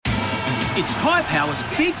It's Tyre Power's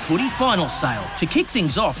Big Footy Final Sale. To kick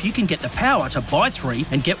things off, you can get the power to buy 3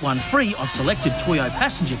 and get 1 free on selected Toyo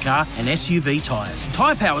passenger car and SUV tyres.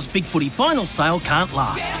 Tyre Power's Big Footy Final Sale can't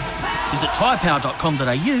last. Visit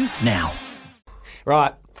tyrepower.com.au now.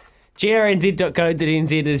 Right.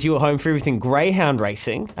 grnz.co.nz is your home for everything greyhound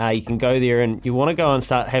racing. You can go there and you want to go and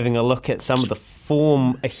start having a look at some of the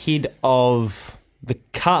form ahead of the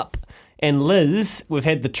Cup. And Liz, we've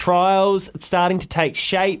had the trials. It's starting to take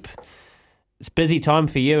shape. It's a busy time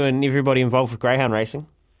for you and everybody involved with greyhound racing.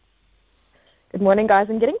 Good morning, guys.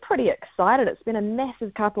 I'm getting pretty excited. It's been a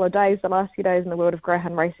massive couple of days, the last few days in the world of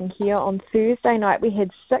greyhound racing here. On Thursday night, we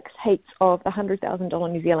had 6 heats of the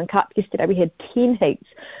 $100,000 New Zealand Cup. Yesterday, we had 10 heats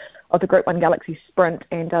of the Group 1 Galaxy Sprint,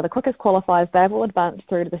 and the quickest qualifiers, they've all advanced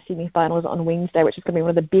through to the semi-finals on Wednesday, which is going to be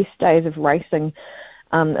one of the best days of racing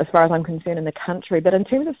as far as I'm concerned in the country. But in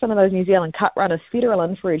terms of some of those New Zealand Cup runners, Federal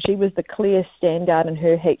Infrared, she was the clear standout in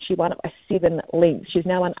her heat. She won it by 7 lengths. She's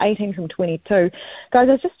now won 18 from 22. Guys, I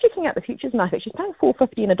was just checking out the futures market. She's paying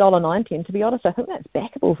 $4.50 and $1.90, and to be honest, I think that's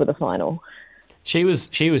backable for the final. She was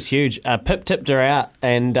huge. Pip tipped her out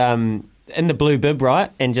and in the blue bib,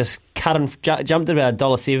 right, and just jumped at about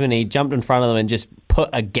 $1.70, jumped in front of them and just put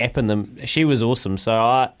a gap in them. She was awesome. So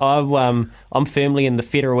I'm firmly in the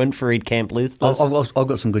Federal Infrared camp, Liz. I've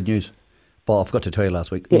got some good news. But I forgot to tell you last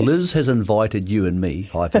week. Yes. Liz has invited you and me,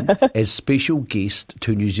 as special guest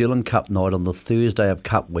to New Zealand Cup night on the Thursday of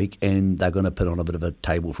Cup week, and they're going to put on a bit of a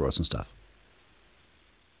table for us and stuff.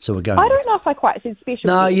 So we're going. I don't know if I quite said special.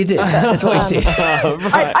 No, you did. That's what you said.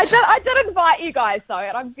 Right. I did invite you guys, though,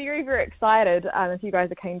 and I'm very, very excited if you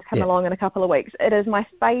guys are keen to come along in a couple of weeks. It is my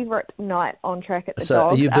favourite night on track at the Dogs. So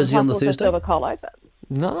are you busy on the Thursday?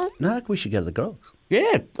 No, we should go to the Dogs.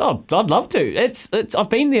 Yeah, I'd love to. It's. I've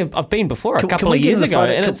been there. I've been before a couple of years ago,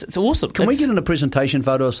 and it's awesome. Can we get in a presentation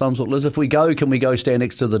photo of some sort, Liz? If we go, can we go stand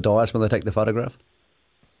next to the dais when they take the photograph?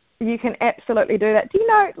 You can absolutely do that. Do you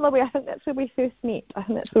know, Louis, I think that's where we first met. I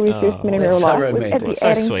think that's where we first met in real life. Romantic. At the So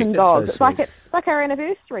Addington sweet. Dogs. It's so It's like our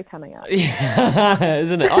anniversary coming up. Yeah,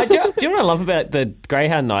 isn't it? Do you know what I love about the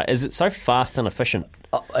Greyhound night is it's so fast and efficient.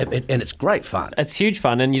 And it's great fun. It's huge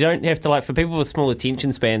fun, and you don't have to, for people with small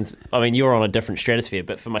attention spans, I mean, you're on a different stratosphere,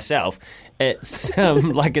 but for myself, it's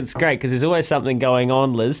it's great because there's always something going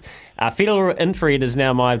on, Liz. Federal Infrared is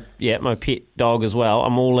now my pet dog as well.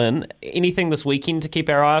 I'm all in. Anything this weekend to keep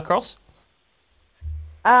our eye across?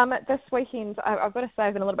 This weekend, I've got to say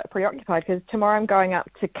I've been a little bit preoccupied because tomorrow I'm going up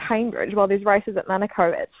to Cambridge while there's races at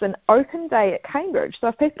Manukau. It's an open day at Cambridge. So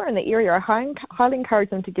if people are in the area, I highly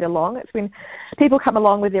encourage them to get along. It's when people come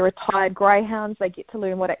along with their retired greyhounds. They get to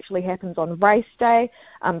learn what actually happens on race day.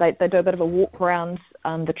 They do a bit of a walk around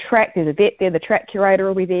the track. There's a vet there. The track curator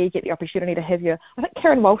will be there. You get the opportunity to have I think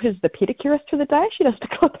Karen Walters is the pedicurist for the day. She does the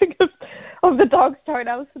clipping of the dog's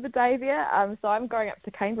toenails for the day there. So I'm going up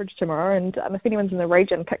to Cambridge tomorrow, and if anyone's in the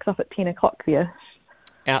region, kicks off at 10 o'clock there.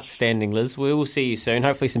 Outstanding, Liz. We will see you soon.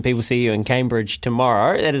 Hopefully some people see you in Cambridge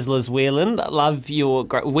tomorrow. That is Liz Whelan.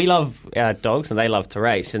 We love our dogs and they love to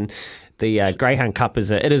race, and the Greyhound Cup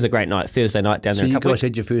is a great night, Thursday night down there. So you guys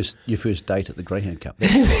had your first date at the Greyhound Cup.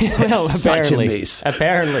 That's such a mess.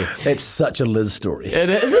 Apparently. That's such a Liz story.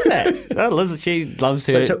 Isn't that? No, Liz, she loves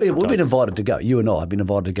her. So we've been invited to go. You and I have been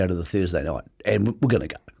invited to go to the Thursday night, and we're going to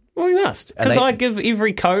go. Well, we must, because I give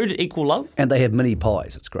every code equal love. And they have mini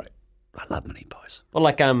pies. It's great. I love mini pies. Or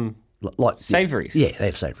like savouries. Yeah, they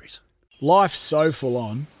have savouries. Life's so full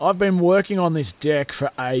on. I've been working on this deck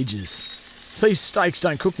for ages. These steaks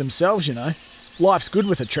don't cook themselves, you know. Life's good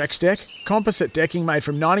with a Trex deck. Composite decking made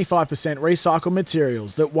from 95% recycled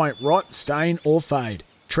materials that won't rot, stain or fade.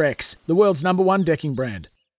 Trex, the world's #1 decking brand.